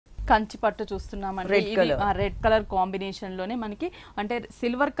కంచి పట్టు చూస్తున్నామండి. ఇది రెడ్ కలర్ కాంబినేషన్ లోనే మనకి అంటే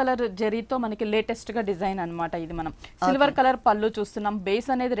సిల్వర్ కలర్ జరీతో మనకి లేటెస్ట్ గా డిజైన్ అన్నమాట. ఇది మనం సిల్వర్ కలర్ పళ్ళు చూస్తున్నాం. బేస్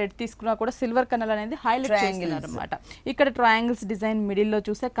అనేది రెడ్ తీసుకున్నా కూడా సిల్వర్ కలర్ అనేది హైలైట్ చేస్తున్నారు అన్నమాట. ఇక్కడ ట్రయాంగిల్స్ డిజైన్ మిడిల్ లో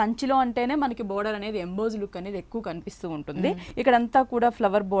చూస్తే కంచిలో అంటేనే మనకి బోర్డర్ అనేది ఎంబోజ్ లుక్ అనేది ఎక్కువ కనిపిస్తూ ఉంటుంది. ఇక్కడంతా కూడా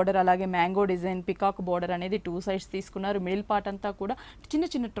ఫ్లవర్ బోర్డర్ అలాగే మ్యాంగో డిజైన్ పికాక్ బోర్డర్ అనేది 2 సైడ్స్ తీసుకున్నారు. మిడిల్ పార్ట్ అంతా కూడా చిన్న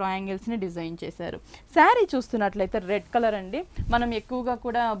చిన్న ట్రయాంగిల్స్ ని డిజైన్ చేశారు. శారీ చూస్తున్నట్లయితే రెడ్ కలర్ అండి. మనం ఎక్కువగా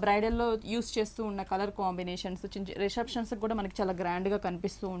కూడా బ్రైడల్ లో యూస్ చేస్తూ ఉన్న కలర్ కాంబినేషన్స్ రిసెప్షన్స్ కూడా మనకి చాలా గ్రాండ్ గా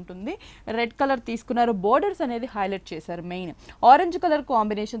కనిపిస్తూ ఉంటుంది. రెడ్ కలర్ తీసుకున్నారు. బోర్డర్స్ అనేది హైలైట్ చేశారు. మెయిన్ ఆరెంజ్ కలర్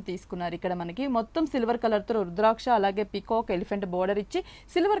కాంబినేషన్ తీసుకున్నారు. ఇక్కడ మనకి మొత్తం సిల్వర్ కలర్ తో రుద్రాక్ష అలాగే పికాక్ ఎలిఫెంట్ బోర్డర్ ఇచ్చి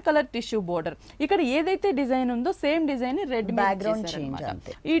సిల్వర్ కలర్ టిష్యూ బోర్డర్. ఇక్కడ ఏదైతే డిజైన్ ఉందో సేమ్ డిజైన్ రెడ్ బ్యాక్గ్రౌండ్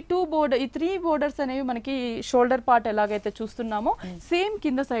ఈ 3 బోర్డర్స్ అనేవి మనకి షోల్డర్ పార్ట్ ఎలాగైతే చూస్తున్నామో సేమ్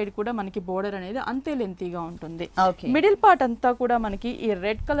కింద సైడ్ కూడా మనకి బోర్డర్ అనేది అంతే లెంతీగా ఉంటుంది. మిడిల్ పార్ట్ అంతా కూడా మనకి ఈ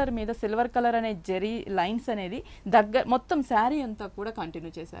రెడ్ కలర్ మీద సిల్వర్ కలర్ అనే జెరీ లైన్స్ అనేది దగ్గర మొత్తం శారీ అంతా కూడా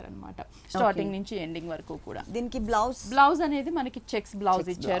కంటిన్యూ చేశారనమాట. స్టార్టింగ్ నుంచి ఎండింగ్ వరకు కూడా. దీనికి బ్లౌజ్ అనేది మనకి చెక్స్ బ్లౌజ్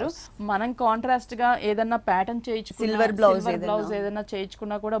ఇచ్చారు. మనం కాంట్రాస్ట్ గా ఏదన్నా ప్యాటర్న్ చేయించుకున్నా సిల్వర్ బ్లౌజ్ ఏదన్నా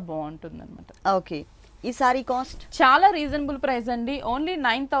చేయించుకున్నా కూడా బాగుంటుంది అనమాట. ఓకే, ఈ సారీ కాస్ట్ చాలా రీజనబుల్ ప్రైస్ అండి. ఓన్లీ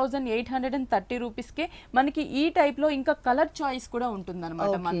 9830 రూపీస్ కే మనకి ఈ టైప్ లో ఇంకా కలర్ చాయిస్ కూడా ఉంటుంది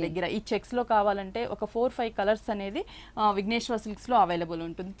అనమాట మన దగ్గర. ఈ చెక్స్ లో కావాలంటే ఒక 4-5 కలర్స్ అనేది విఘ్నేశ్వర సిల్క్స్ లో అవైలబుల్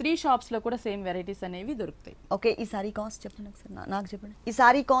ఉంటుంది. 3 షాప్స్ లో కూడా సేమ్ వెరైటీస్ అనేవి దొరుకుతాయి. ఓకే, ఈ సారీ కాస్ట్ చెప్పండి ఒకసారి, నాకు చెప్పండి. ఈ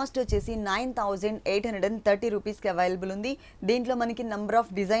సారీ కాస్ట్ వచ్చేసి 9830 రూపీస్ కి అవైలబుల్ ఉంది. దీంట్లో మనకి నంబర్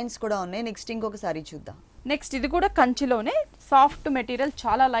ఆఫ్ డిజైన్స్ కూడా ఉన్నాయి. నెక్స్ట్ ఇంకొక సారీ చూద్దాం. నెక్స్ట్ ఇది కూడా కంచిలోనే సాఫ్ట్ మెటీరియల్,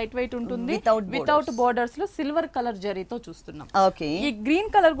 చాలా లైట్ వెయిట్ ఉంటుంది. వితౌట్ బోర్డర్స్ లో సిల్వర్ కలర్ జరీతో చూస్తున్నాం. ఈ గ్రీన్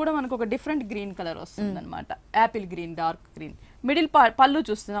కలర్ కూడా మనకు ఒక డిఫరెంట్ గ్రీన్ కలర్ వస్తుంది అనమాట. Apple green, dark green. Middle పళ్ళు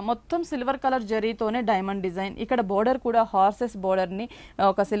చూస్తున్నాం. మొత్తం సిల్వర్ కలర్ జరీతోనే డైమండ్ డిజైన్. ఇక్కడ బోర్డర్ కూడా హార్సెస్ బోర్డర్ ని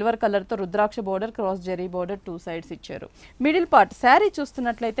ఒక సిల్వర్ కలర్ తో రుద్రాక్ష border, cross zari border 2 sides ఇచ్చారు. మిడిల్ పార్ట్ శారీ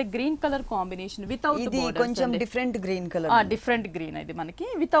చూస్తున్నట్లయితే green colour combination without borders. కొంచెం different green colour, different green అది మనకి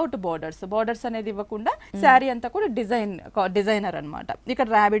వితౌట్ బోర్డర్స్ అనేది ఇవ్వకుండా శారీ అంతా కూడా డిజైనర్ అన్నమాట. ఇక్కడ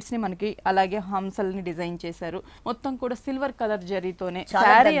రాబిట్స్ ని మనకి అలాగే హంసల్ని డిజైన్ చేశారు. మొత్తం కూడా సిల్వర్ కలర్ జరీతోనే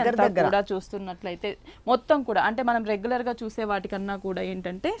శారీ అంతా కూడా చూస్తున్నట్లయితే మొత్తం కూడా అంటే మనం రెగ్యులర్ గా చూసే వాటికన్నా కూడా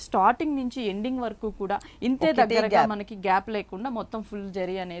ఏంటంటే స్టార్టింగ్ నుంచి ఎండింగ్ వరకు కూడా ఇంతే దగ్గరగా మనకి గ్యాప్ లేకుండా మొత్తం ఫుల్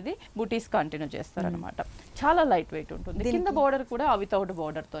జరీ అనేది బూటీస్ కంటిన్యూ చేస్తారనమాట. చాలా లైట్ వెయిట్ ఉంటుంది. కింద బోర్డర్ కూడా వితౌట్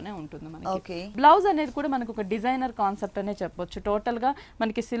బోర్డర్ తోనే ఉంటుంది మనకి. బ్లౌజ్ అనేది కూడా మనకు ఒక డిజైనర్ కాన్సెప్ట్ అనే చెప్పొచ్చు. టోటల్ గా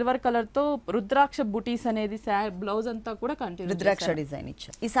మనకి సిల్వర్ కలర్ తో రుద్రాక్ష బూటీస్ అనేది బ్లౌజ్ అంతా కూడా కంటిన్యూ రుద్రాక్ష డిజైన్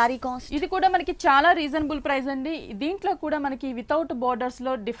ఇచ్చారు. ఈ సారీ కాస్ట్ ఇది కూడా మనకి చాలా రీజనబుల్ ప్రైస్ అండి. దీంట్లో కూడా మనకి వితౌట్ బోర్డర్స్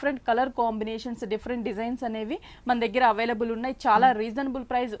లో different colour combinations, different designs అనేవి మన దగ్గర అవైలబుల్ ఉన్నాయి. చాలా రీజనబుల్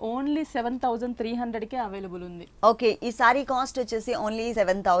ప్రైస్. ఓన్లీ 7300 కే అవైలబుల్ ఉంది. ఓకే, ఈ సారీ కాస్ట్ వచ్చేసి ఓన్లీ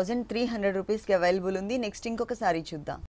 7300 రూపీస్ కి అవైలబుల్ ఉంది. నెక్స్ట్ ఇంకొక సారీ చూద్దాం.